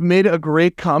that you've made a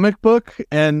great comic book,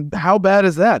 and how bad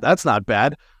is that? That's not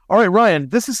bad. All right, Ryan,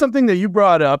 this is something that you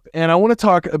brought up, and I want to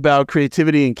talk about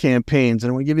creativity and campaigns,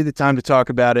 and I want to give you the time to talk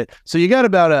about it. So you got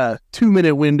about a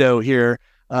 2-minute window here,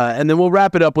 and then we'll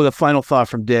wrap it up with a final thought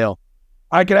from Dale.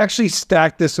 I could actually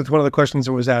stack this with one of the questions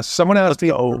that was asked. Someone asked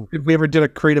me, if we ever did a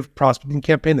creative prospecting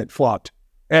campaign that flopped.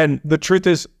 And the truth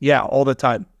is, yeah, all the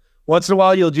time. Once in a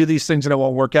while, you'll do these things and it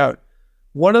won't work out.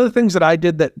 One of the things that I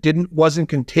did that wasn't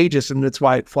contagious, and that's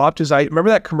why it flopped, is I remember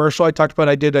that commercial I talked about.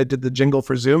 I did the jingle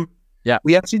for Zoom. Yeah.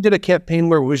 We actually did a campaign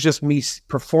where it was just me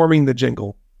performing the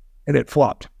jingle, and it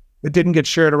flopped. It didn't get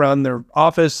shared around their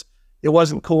office. It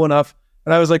wasn't cool enough.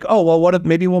 And I was like, oh, well, what if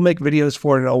maybe we'll make videos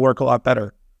for it and it'll work a lot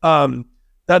better.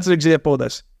 That's an example of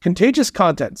this. Contagious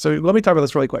content. So let me talk about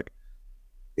this really quick.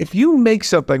 If you make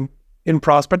something in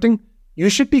prospecting, you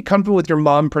should be comfortable with your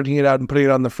mom printing it out and putting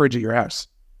it on the fridge at your house.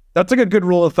 That's like a good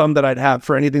rule of thumb that I'd have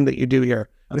for anything that you do here.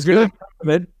 If you're not proud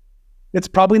of it, it's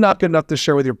probably not good enough to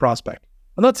share with your prospect.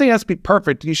 I'm not saying it has to be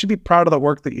perfect. You should be proud of the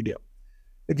work that you do.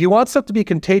 If you want stuff to be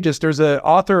contagious, there's an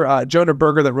author, Jonah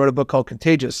Berger, that wrote a book called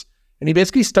Contagious, and he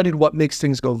basically studied what makes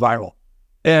things go viral.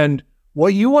 And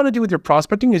what you want to do with your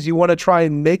prospecting is you want to try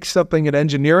and make something and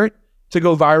engineer it to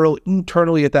go viral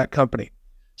internally at that company.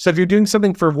 So if you're doing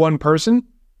something for one person,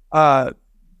 the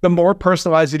more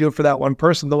personalized you do it for that one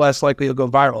person, the less likely you'll go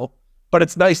viral. But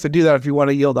it's nice to do that if you want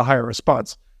to yield a higher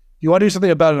response. If you want to do something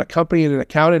about a company and an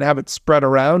account and have it spread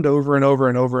around over and over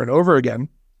and over and over again,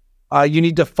 you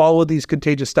need to follow these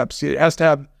contagious steps. It has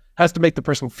to make the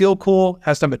person feel cool,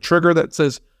 has to have a trigger that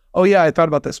says, oh yeah, I thought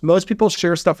about this. Most people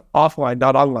share stuff offline,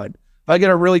 not online. If I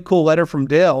get a really cool letter from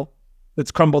Dale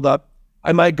that's crumbled up,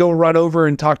 I might go run over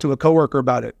and talk to a coworker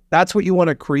about it. That's what you want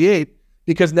to create,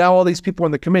 because now all these people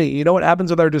in the committee, you know what happens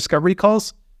with our discovery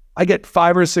calls? I get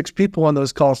 5 or 6 people on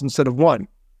those calls instead of 1,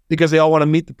 because they all want to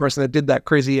meet the person that did that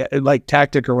crazy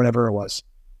tactic or whatever it was.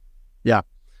 Yeah,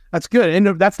 that's good.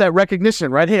 And that's that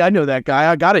recognition, right? Hey, I know that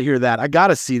guy. I got to hear that. I got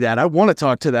to see that. I want to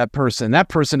talk to that person. That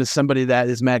person is somebody that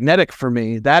is magnetic for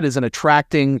me. That is an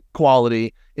attracting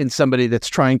quality in somebody that's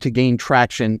trying to gain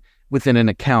traction within an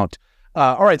account.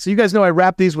 All right, so you guys know I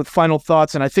wrap these with final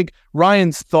thoughts, and I think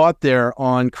Ryan's thought there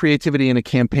on creativity in a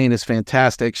campaign is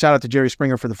fantastic. Shout out to Jerry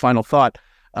Springer for the final thought.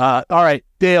 All right,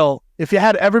 Dale, if you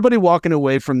had everybody walking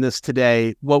away from this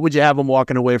today, what would you have them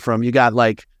walking away from? You got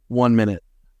like 1 minute.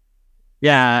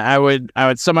 Yeah, I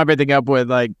would sum everything up with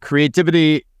like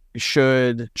creativity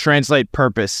should translate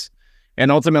purpose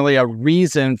and ultimately a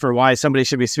reason for why somebody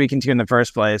should be speaking to you in the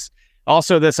first place.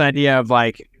 Also, this idea of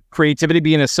like creativity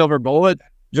being a silver bullet,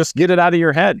 just get it out of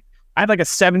your head. I had like a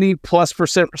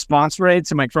 70+% response rate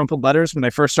to my crumpled letters when I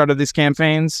first started these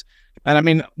campaigns. And I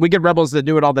mean, we get rebels that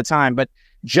do it all the time, but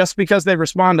just because they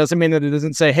respond doesn't mean that it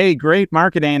doesn't say, hey, great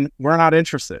marketing, we're not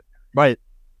interested. Right.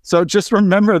 So just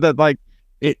remember that like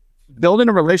building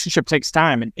a relationship takes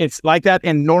time. And it's like that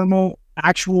in normal,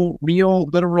 actual, real,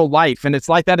 literal life. And it's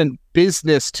like that in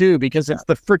business too, because it's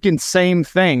the freaking same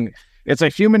thing. It's a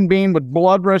human being with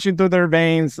blood rushing through their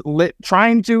veins,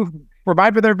 trying to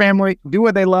provide for their family, do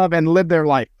what they love, and live their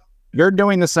life. You're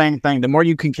doing the same thing. The more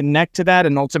you can connect to that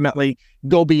and ultimately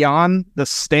go beyond the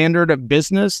standard of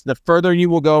business, the further you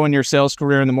will go in your sales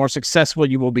career and the more successful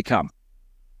you will become.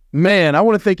 Man, I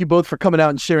want to thank you both for coming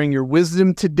out and sharing your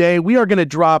wisdom today. We are going to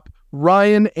drop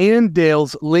Ryan and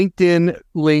Dale's LinkedIn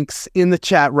links in the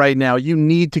chat right now. You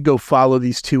need to go follow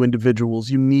these two individuals.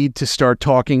 You need to start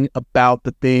talking about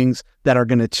the things that are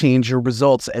going to change your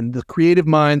results. And the creative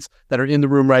minds that are in the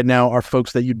room right now are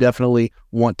folks that you definitely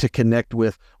want to connect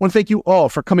with. I want to thank you all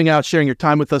for coming out, sharing your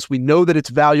time with us. We know that it's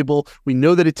valuable. We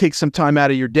know that it takes some time out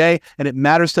of your day, and it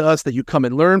matters to us that you come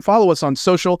and learn. Follow us on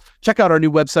social. Check out our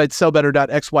new website,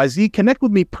 sellbetter.xyz. Connect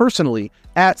with me personally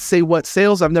at Say What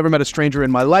Sales. I've never met a stranger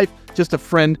in my life, just a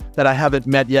friend that I haven't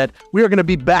met yet. We are going to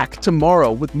be back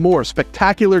tomorrow with more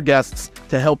spectacular guests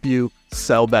to help you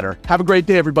sell better. Have a great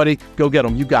day, everybody. Go get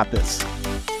them. You got this.